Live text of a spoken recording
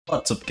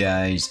What's up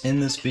guys,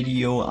 in this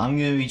video I'm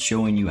going to be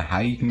showing you how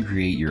you can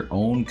create your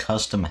own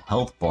custom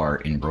health bar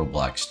in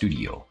Roblox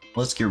Studio.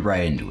 Let's get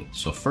right into it.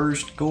 So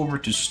first, go over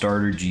to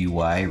Starter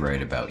GUI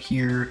right about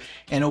here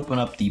and open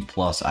up the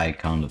plus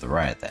icon to the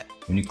right of that.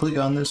 When you click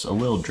on this, a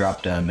little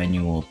drop down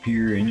menu will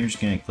appear and you're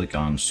just going to click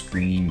on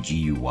Screen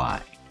GUI.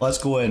 Let's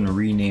go ahead and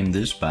rename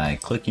this by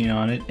clicking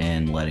on it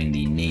and letting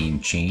the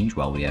name change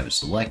while we have it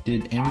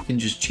selected, and we can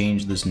just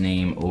change this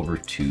name over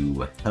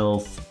to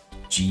Health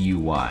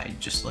GUI,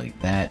 just like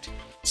that.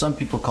 Some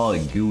people call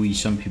it GUI,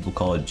 some people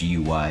call it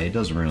GUI, it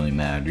doesn't really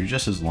matter,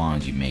 just as long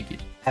as you make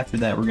it. After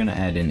that, we're going to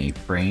add in a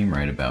frame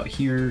right about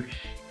here,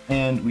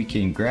 and we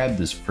can grab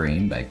this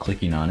frame by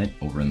clicking on it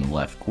over in the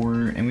left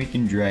corner, and we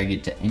can drag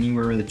it to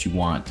anywhere that you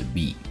want it to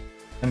be.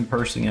 I'm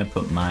personally going to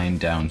put mine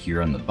down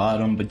here on the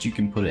bottom, but you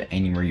can put it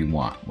anywhere you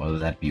want, whether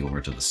that be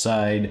over to the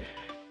side,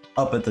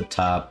 up at the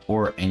top,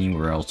 or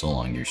anywhere else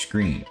along your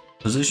screen.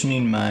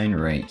 Positioning mine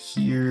right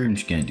here, I'm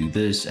just going to do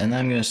this, and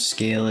then I'm going to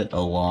scale it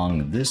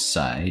along this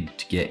side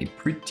to get a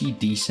pretty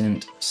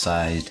decent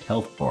sized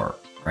health bar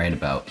right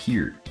about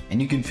here.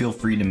 And you can feel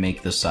free to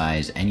make the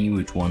size any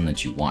which one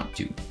that you want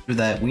to. For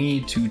that, we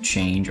need to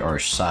change our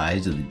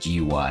size of the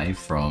GUI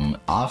from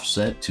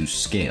offset to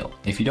scale.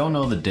 If you don't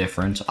know the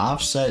difference,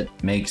 offset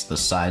makes the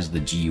size of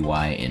the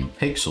GUI in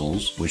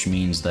pixels, which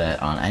means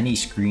that on any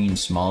screen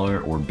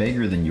smaller or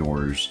bigger than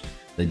yours,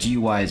 the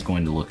GUI is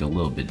going to look a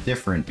little bit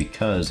different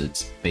because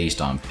it's based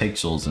on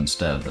pixels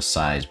instead of the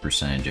size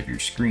percentage of your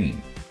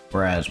screen.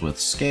 Whereas with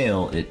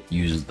scale, it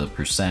uses the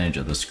percentage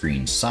of the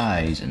screen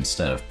size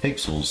instead of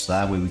pixels, so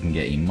that way we can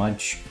get a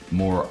much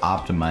more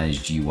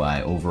optimized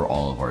GUI over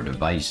all of our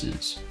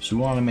devices. So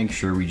we want to make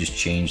sure we just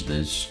change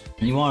this.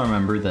 And you want to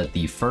remember that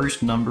the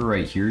first number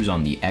right here is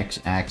on the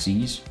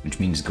x-axis, which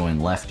means going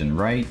left and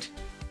right.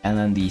 And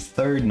then the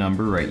third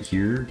number right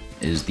here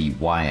is the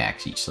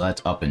y-axis, so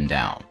that's up and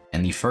down.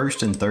 And the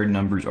first and third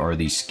numbers are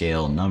the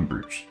scale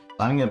numbers.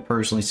 I'm going to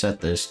personally set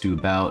this to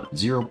about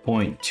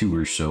 0.2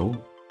 or so,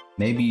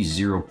 maybe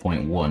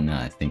 0.1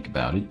 now I think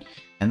about it.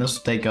 And this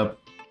will take up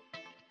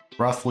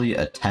roughly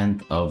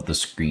 1/10 of the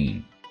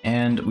screen.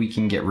 And we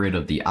can get rid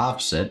of the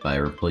offset by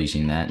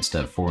replacing that.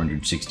 Instead of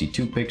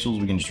 462 pixels,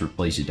 we can just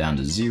replace it down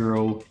to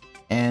 0.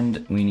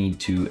 And we need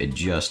to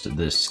adjust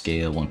this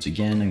scale once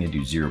again. I'm going to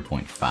do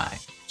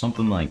 0.5,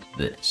 something like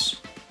this.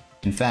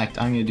 In fact,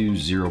 I'm going to do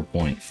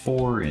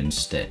 0.4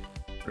 instead,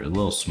 for a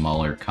little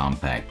smaller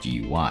compact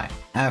GUI.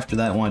 After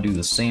that, I want to do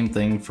the same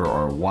thing for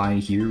our Y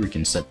here. We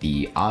can set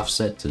the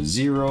offset to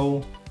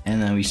 0, and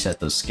then we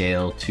set the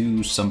scale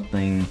to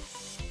something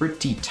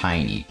pretty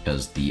tiny,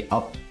 because the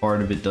up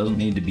part of it doesn't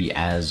need to be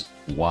as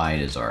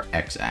wide as our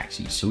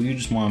x-axis. So we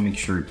just want to make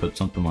sure we put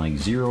something like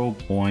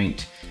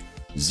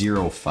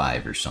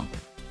 0.05 or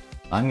something.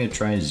 I'm going to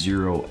try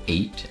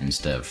 0.8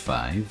 instead of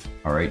 5.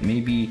 Alright,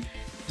 maybe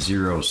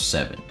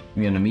 0.7.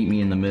 You're going to meet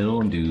me in the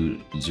middle and do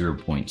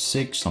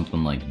 0.6,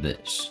 something like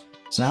this.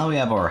 So now we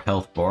have our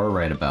health bar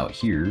right about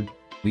here.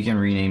 We can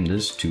rename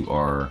this to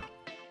our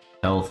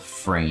health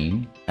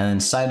frame. And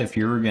inside of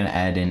here, we're going to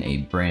add in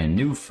a brand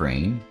new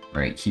frame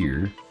right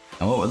here.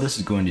 And what this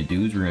is going to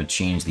do is we're going to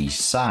change the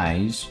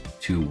size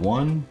to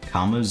 1,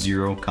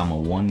 0,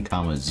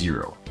 1,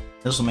 0.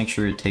 This will make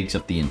sure it takes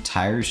up the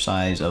entire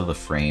size of the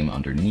frame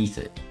underneath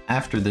it.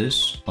 After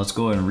this, let's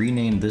go ahead and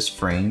rename this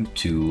frame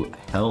to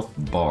health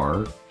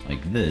bar,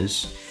 like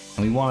this.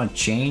 And we want to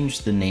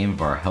change the name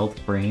of our health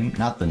frame,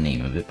 not the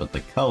name of it, but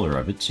the color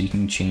of it. So you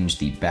can change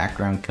the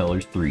background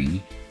color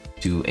 3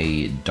 to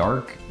a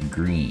dark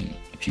green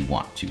if you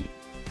want to.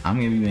 I'm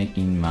going to be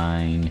making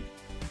mine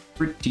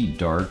pretty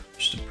dark,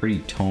 just a pretty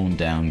toned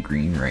down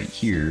green right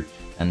here.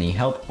 And the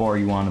health bar,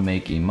 you want to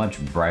make a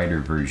much brighter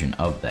version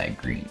of that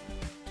green.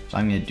 So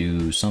I'm going to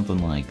do something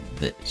like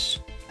this.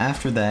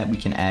 After that, we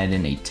can add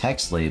in a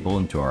text label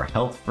into our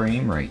health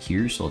frame right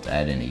here. So let's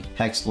add in a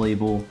text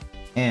label,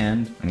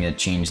 and I'm going to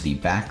change the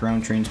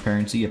background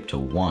transparency up to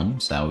 1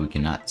 so that we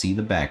cannot see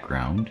the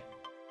background.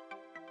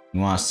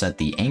 You want to set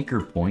the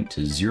anchor point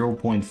to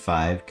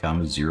 0.5,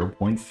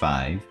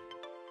 0.5.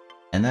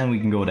 And then we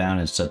can go down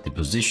and set the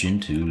position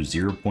to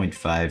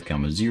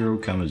 0.5, 0,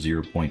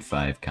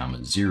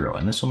 0.5, 0.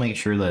 And this will make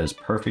sure that it's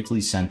perfectly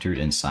centered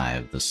inside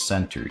of the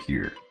center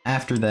here.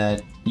 After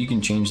that, you can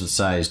change the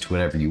size to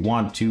whatever you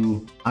want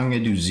to. I'm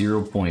going to do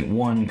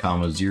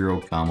 0.1,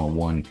 0,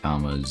 1,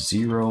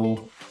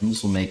 0. And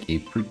this will make a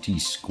pretty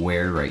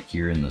square right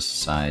here in the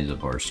size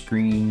of our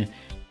screen.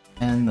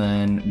 And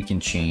then we can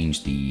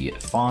change the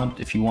font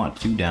if you want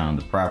to down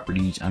the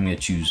properties. I'm going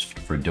to choose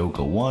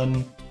Fredoka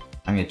 1.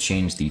 I'm going to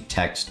change the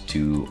text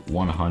to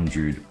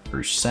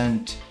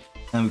 100%.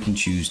 Then we can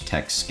choose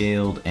text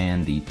scaled,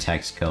 and the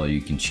text color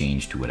you can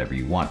change to whatever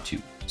you want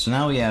to. So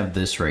now we have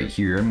this right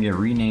here. I'm going to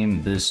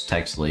rename this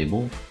text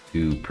label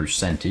to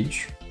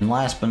percentage. And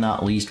last but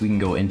not least, we can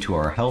go into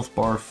our health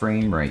bar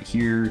frame right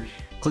here,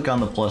 click on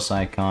the plus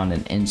icon,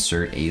 and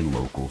insert a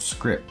local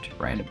script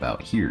right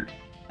about here.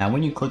 Now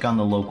when you click on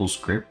the local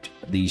script,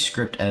 the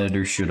script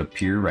editor should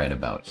appear right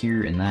about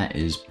here, and that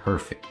is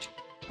perfect.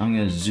 I'm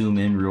going to zoom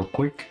in real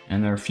quick,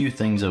 and there are a few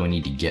things that we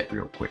need to get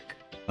real quick.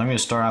 I'm going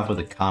to start off with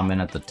a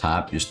comment at the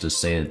top just to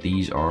say that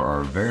these are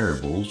our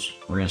variables.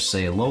 We're going to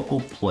say local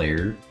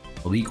player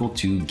will equal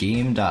to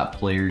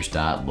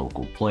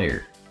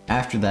game.players.localPlayer.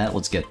 After that,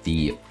 let's get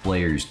the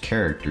player's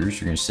characters.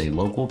 We're going to say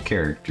local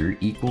character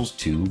equals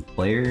to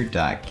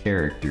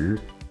player.character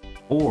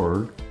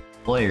or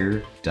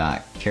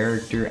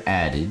player.character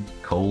added :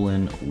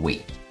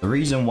 weight. The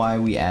reason why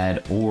we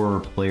add or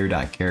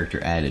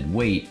player.character added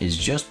weight is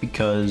just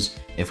because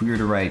if we were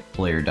to write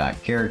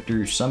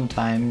player.character,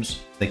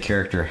 sometimes the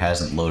character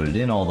hasn't loaded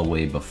in all the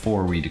way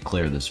before we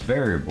declare this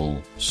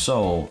variable,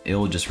 so it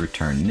will just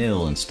return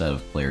nil instead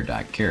of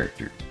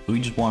player.character. So we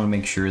just want to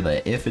make sure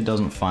that if it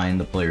doesn't find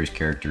the player's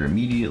character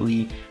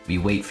immediately, we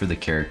wait for the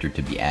character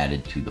to be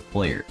added to the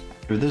player.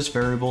 For this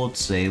variable,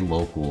 let's say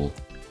local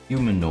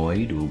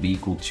humanoid will be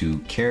equal to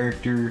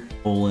character :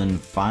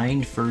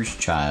 find first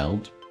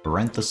child,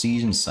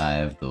 parentheses inside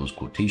of those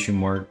quotation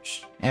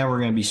marks, and we're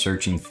going to be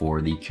searching for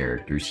the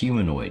character's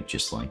humanoid,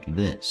 just like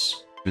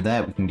this. For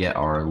that, we can get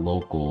our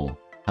local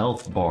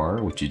health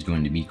bar, which is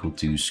going to be equal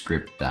to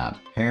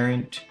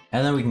script.parent,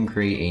 and then we can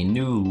create a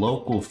new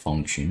local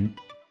function,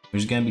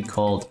 which is going to be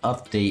called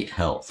update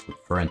health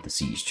with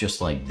parentheses,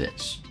 just like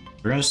this.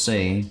 We're going to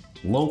say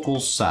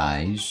local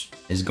size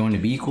is going to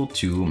be equal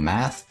to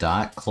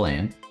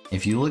math.clamp.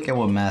 If you look at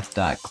what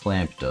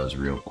math.clamp does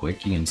real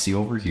quick, you can see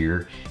over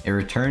here, it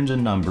returns a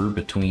number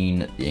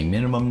between a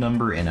minimum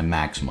number and a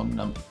maximum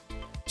number.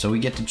 So we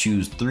get to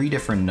choose 3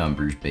 different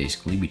numbers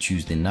basically. We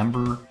choose the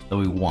number that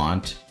we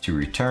want to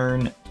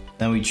return,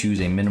 then we choose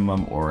a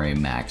minimum or a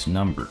max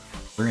number.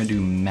 We're going to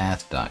do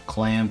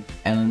math.clamp,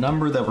 and the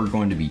number that we're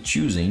going to be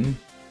choosing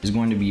is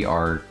going to be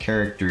our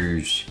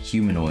character's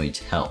humanoid's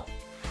health,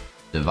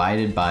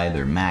 divided by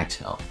their max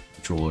health,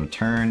 which will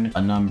return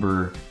a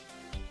number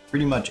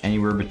pretty much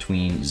anywhere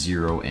between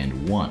 0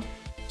 and 1.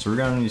 So we're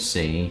going to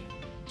say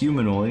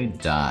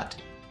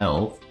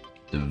humanoid.health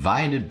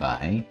divided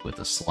by, with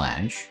a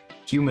slash,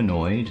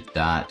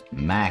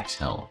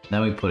 humanoid.maxHealth.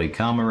 Then we put a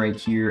comma right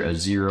here, a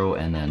 0,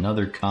 and then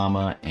another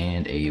comma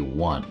and a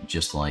 1,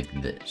 just like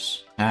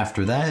this.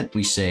 After that,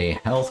 we say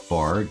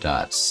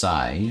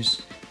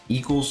healthbar.size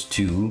equals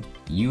to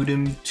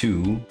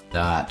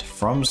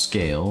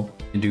udem2.fromScale,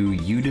 and do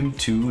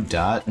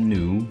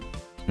udem2.new.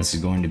 This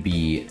is going to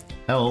be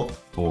health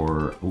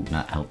for,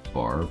 not health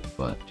bar,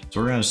 but so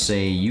we're going to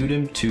say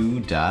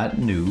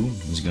udem2.new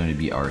is going to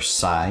be our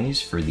size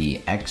for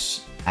the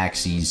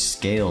x-axis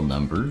scale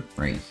number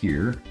right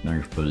here. Then we're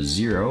going to put a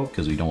 0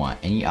 because we don't want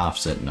any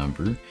offset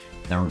number.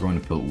 Then we're going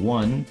to put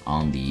 1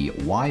 on the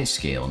y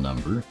scale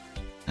number.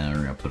 And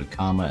we're going to put a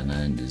comma and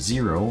then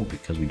 0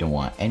 because we don't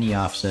want any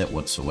offset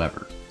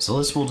whatsoever. So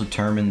this will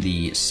determine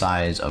the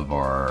size of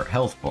our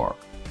health bar.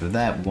 For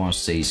that, we want to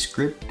say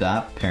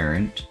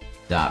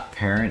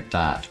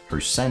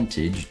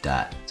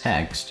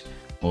script.parent.percentage.text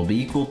will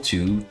be equal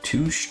to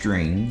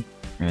toString.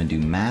 We're going to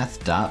do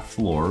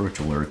math.floor,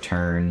 which will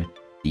return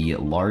the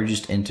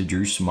largest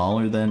integer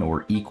smaller than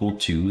or equal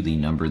to the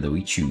number that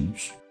we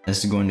choose.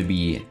 This is going to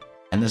be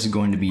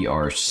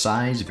our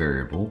size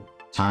variable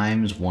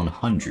times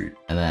 100.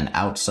 And then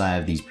outside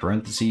of these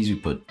parentheses, we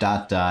put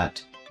dot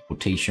dot,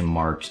 quotation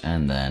marks,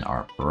 and then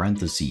our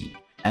parentheses,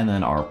 and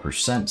then our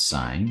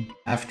 %sign.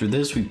 After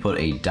this, we put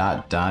a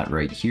dot dot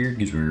right here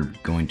because we're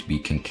going to be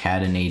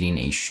concatenating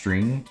a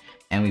string,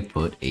 and we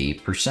put a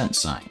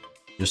 %sign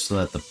just so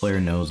that the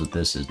player knows that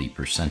this is the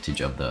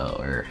percentage of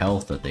their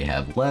health that they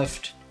have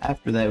left.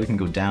 After that, we can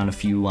go down a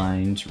few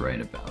lines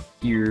right about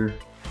here,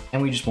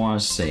 and we just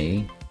want to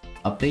say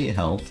update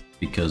health,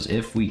 because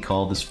if we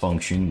call this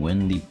function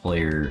when the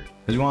player,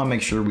 because we want to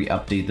make sure we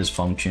update this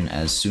function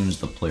as soon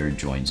as the player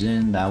joins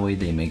in, that way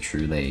they make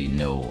sure they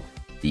know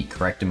the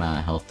correct amount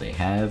of health they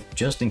have,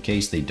 just in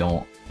case they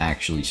don't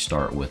actually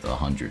start with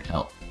 100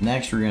 health.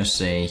 Next, we're going to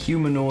say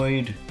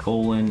humanoid :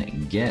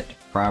 get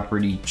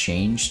property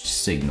changed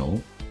signal.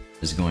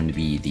 This is going to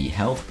be the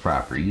health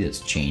property that's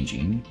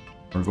changing.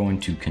 We're going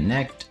to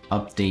connect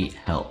update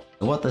health.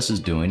 So what this is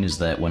doing is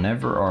that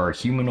whenever our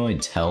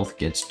humanoid's health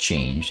gets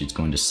changed, it's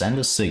going to send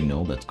a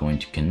signal that's going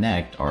to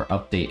connect our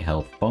update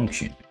health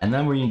function. And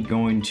then we're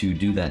going to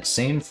do that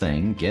same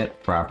thing,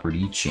 get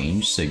property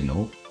change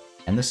signal,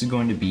 and this is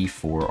going to be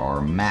for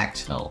our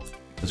max health,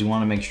 because we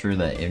want to make sure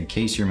that in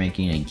case you're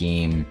making a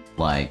game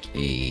like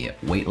a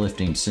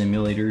weightlifting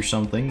simulator or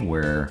something,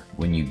 where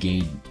when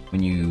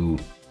you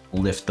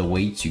lift the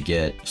weights you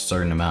get a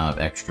certain amount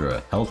of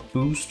extra health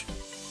boost.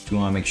 We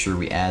want to make sure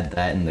we add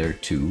that in there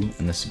too,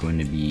 and this is going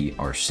to be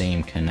our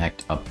same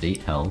connect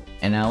update health.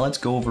 And now let's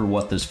go over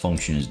what this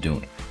function is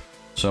doing.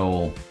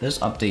 So this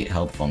update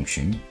health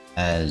function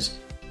has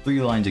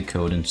 3 lines of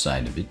code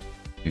inside of it.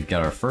 We've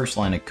got our first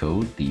line of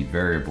code, the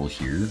variable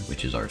here,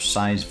 which is our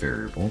size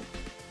variable,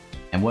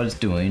 and what it's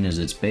doing is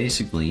it's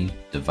basically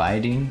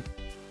dividing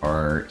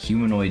our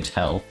humanoid's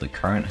health, the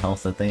current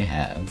health that they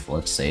have,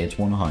 let's say it's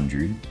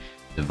 100,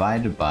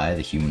 divided by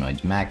the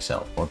humanoid's max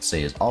health, let's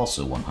say is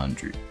also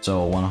 100.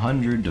 So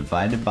 100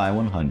 divided by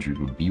 100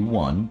 would be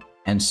 1,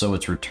 And so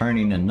it's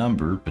returning a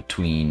number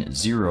between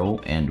 0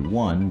 and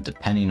 1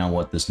 depending on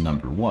what this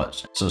number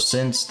was. So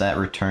since that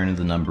returned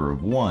the number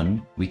of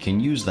 1, we can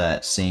use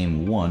that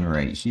same 1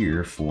 right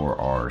here for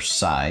our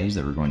size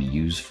that we're going to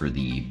use for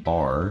the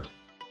bar,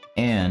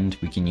 and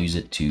we can use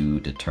it to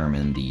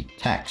determine the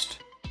text.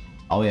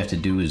 All we have to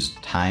do is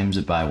times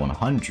it by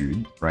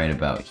 100 right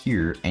about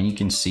here, and you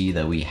can see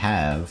that we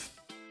have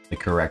the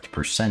correct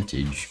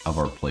percentage of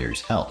our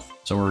player's health.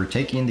 So we're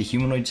taking the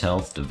humanoid's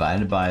health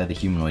divided by the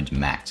humanoid's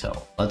max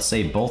health. Let's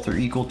say both are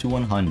equal to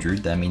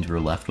 100, that means we're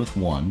left with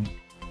 1,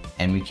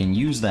 and we can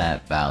use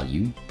that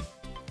value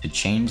to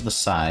change the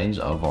size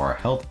of our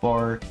health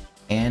bar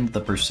and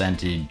the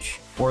percentage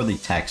or the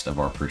text of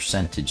our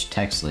percentage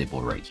text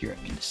label right here,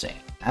 I mean to say.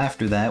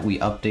 After that, we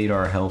update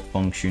our health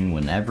function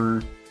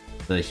whenever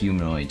the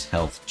humanoid's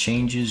health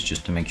changes,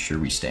 just to make sure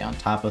we stay on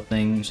top of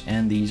things,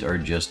 and these are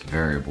just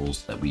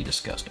variables that we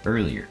discussed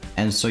earlier.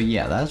 And so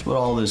yeah, that's what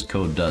all this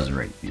code does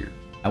right here.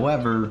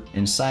 However,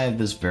 inside of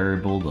this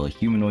variable, the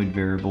humanoid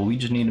variable, we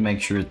just need to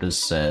make sure that this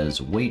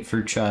says wait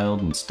for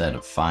child instead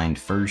of find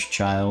first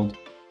child,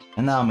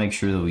 and that'll make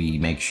sure that we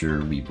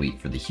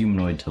wait for the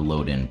humanoid to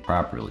load in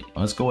properly.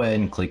 Let's go ahead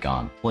and click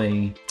on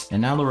play,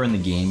 and now that we're in the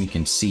game, you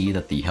can see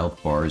that the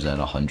health bar is at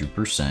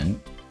 100%.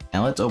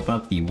 Now let's open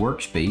up the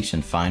workspace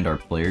and find our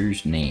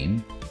player's name,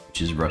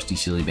 which is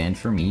Rustysillyband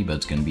for me, but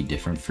it's going to be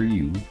different for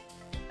you.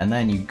 And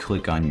then you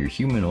click on your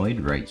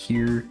humanoid right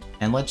here,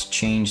 and let's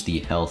change the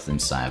health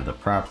inside of the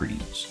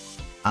properties.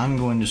 I'm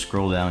going to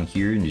scroll down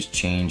here and just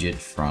change it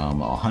from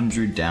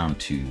 100 down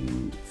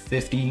to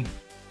 50.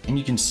 And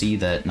you can see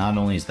that not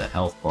only is the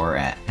health bar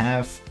at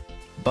half,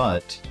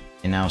 but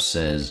it now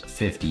says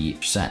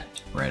 50%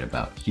 right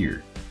about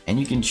here. And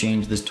you can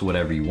change this to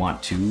whatever you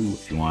want to.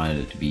 If you wanted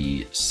it to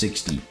be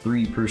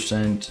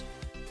 63%,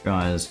 if you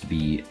wanted this to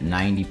be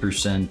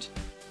 90%,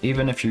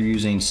 even if you're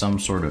using some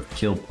sort of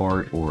kill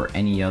part or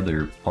any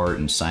other part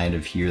inside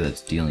of here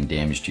that's dealing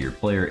damage to your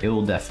player, it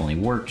will definitely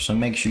work. So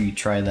make sure you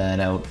try that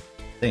out.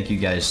 Thank you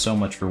guys so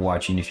much for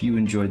watching. If you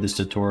enjoyed this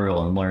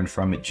tutorial and learned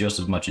from it just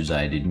as much as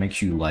I did, make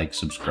sure you like,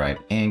 subscribe,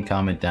 and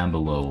comment down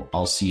below.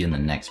 I'll see you in the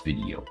next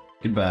video.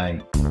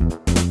 Goodbye.